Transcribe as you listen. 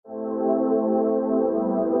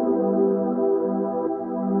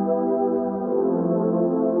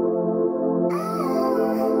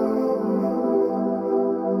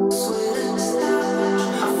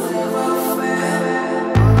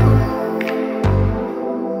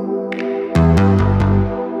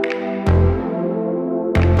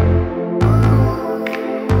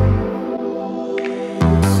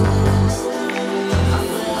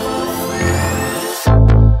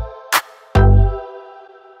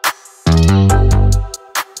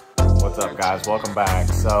What's up, guys? Welcome back.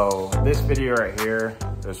 So this video right here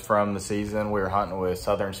is from the season. We were hunting with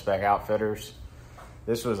Southern Spec Outfitters.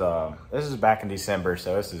 This is back in December,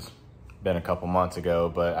 so this has been a couple months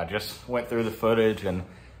ago, but I just went through the footage and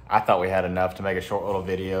I thought we had enough to make a short little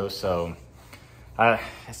video. So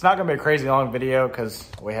it's not gonna be a crazy long video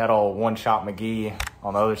because we had old One Shot McGee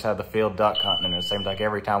on the other side of the field duck hunting, and it seemed like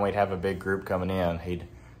every time we'd have a big group coming in, he'd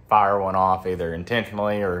fire one off either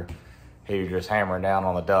intentionally or he was just hammering down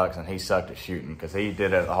on the ducks, and he sucked at shooting because he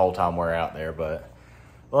did it the whole time we're out there. But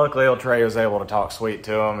luckily old Trey was able to talk sweet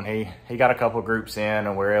to him, and he got a couple groups in,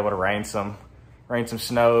 and we were able to rain some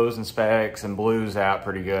snows and specks and blues out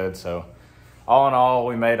pretty good. So all in all,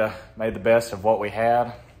 we made the best of what we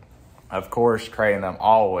had. Of course, Trey and them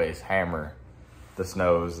always hammer the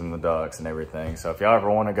snows and the ducks and everything. So if y'all ever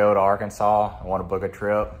want to go to Arkansas and want to book a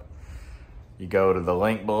trip, you go to the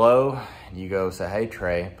link below and you go say, hey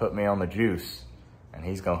Trey, put me on the juice, and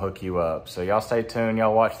he's gonna hook you up. So y'all stay tuned,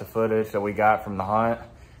 y'all watch the footage that we got from the hunt,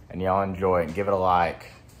 and y'all enjoy it and give it a like.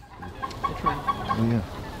 Oh yeah.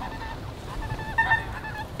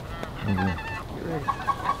 Oh yeah. Get ready.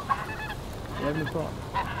 You having a thought?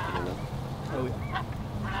 Oh yeah.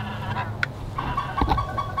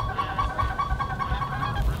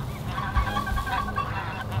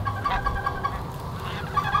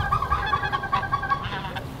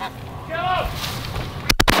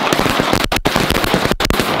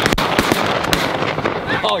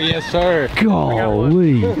 Oh, yes, sir.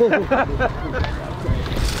 Golly.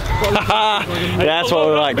 That's what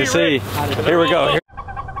we like to see. Here we go.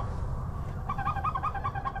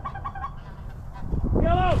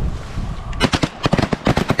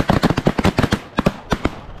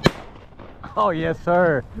 Oh, yes,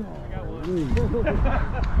 sir.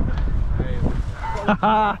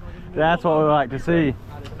 That's what we like to see.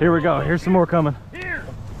 Here we go. Here's some more coming. Here.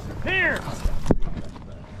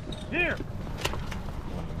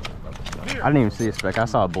 I didn't even see a speck. I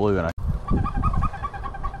saw a blue and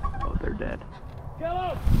oh, they're dead.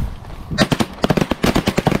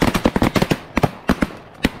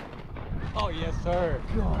 Oh, yes, sir.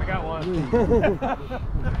 I got one.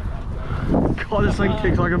 God, this thing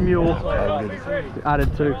kicks like a mule. I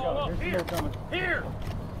did too. Here.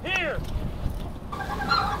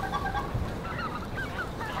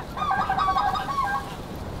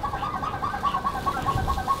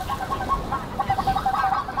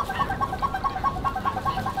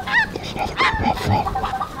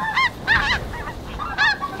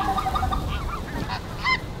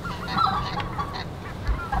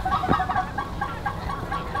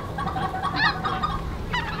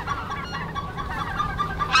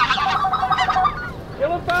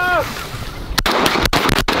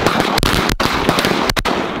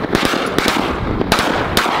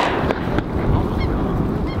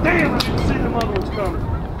 Damn, I didn't see them other ones coming.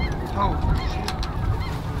 Oh, shit.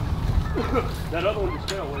 That other one just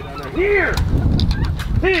fell way down there. Here!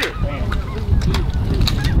 Damn.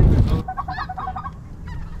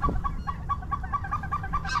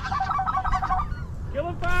 Kill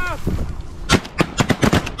him fast!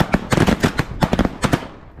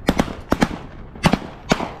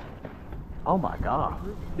 Oh my God.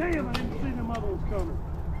 Damn, I didn't see them other ones coming.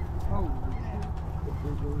 Oh, shit.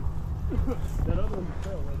 That other one just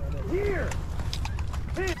fell way down there. Here!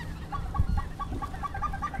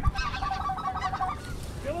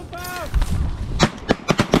 Kill him fast!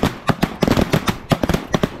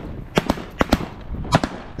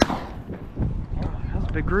 That's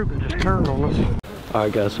a big group that just turned on us.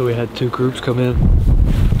 Alright guys, so we had two groups come in.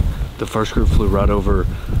 The first group flew right over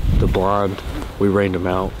the blind. We rained them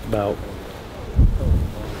out. About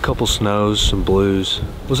a couple snows, some blues.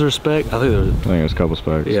 Was there a speck? I think it was a couple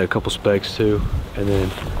specks. Yeah, a couple specks too. And then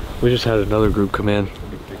we just had another group come in.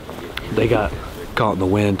 They got caught in the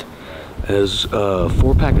wind. And it was a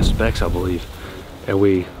 4-pack of specks, I believe. And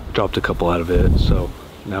we dropped a couple out of it. So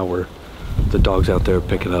now the dog's out there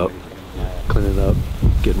picking up, cleaning up,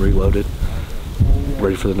 getting reloaded,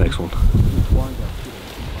 ready for the next one.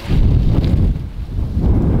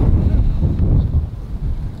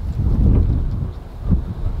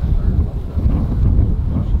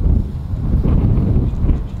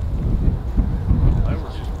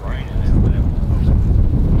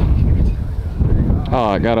 Oh,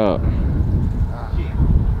 I got up.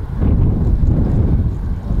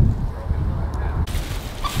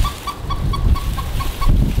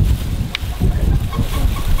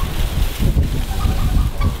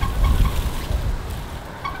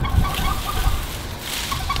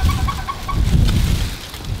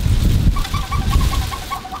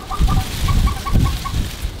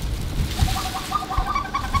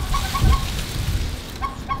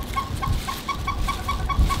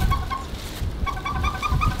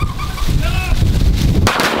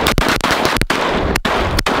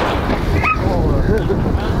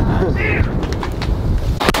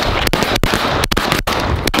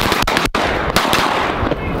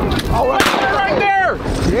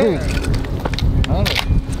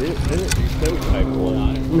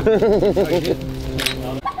 What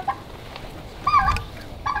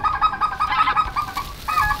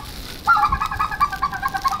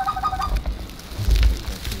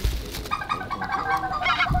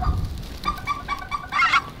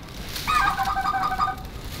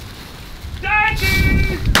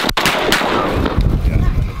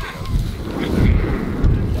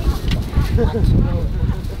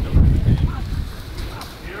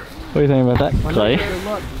do you think about that, Clay?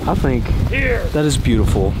 I think that is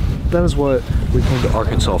beautiful. That is what we came to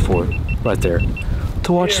Arkansas for, right there.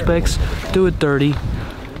 To watch Specs do it dirty,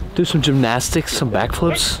 do some gymnastics, some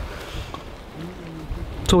backflips.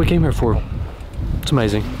 That's what we came here for. It's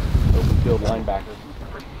amazing. Open field linebacker.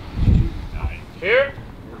 Here.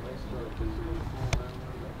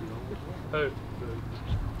 Oh.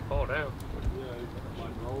 Fall down.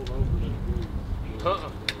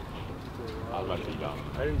 I was about to be done.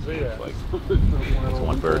 I didn't see that. Like, it's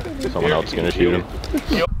one bird. Someone else is gonna shoot him.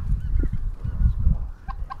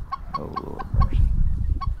 Oh, Lord mercy.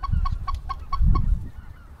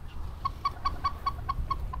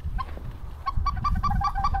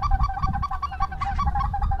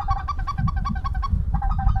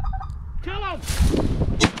 Kill him!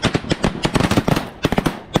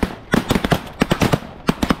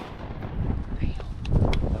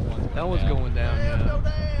 That one's going down, yeah.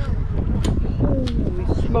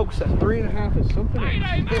 Holy smokes, that 3.5 is something.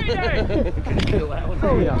 Mayday! Mayday! Can you kill that one?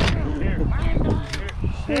 Oh, yeah.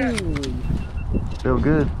 Holy. Feel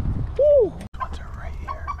good. Woo!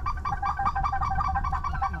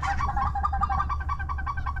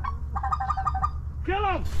 Kill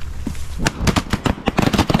him!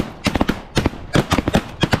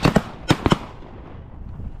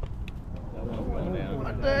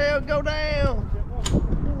 What the hell? Go down!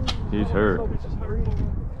 He's hurt.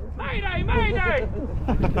 Mayday! Mayday!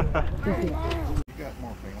 You got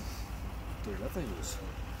more film. Dude, that thing was...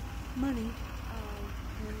 Money.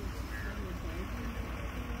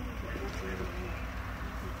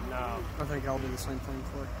 No. I think I'll do the same thing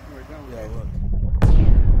for you. Yeah, look.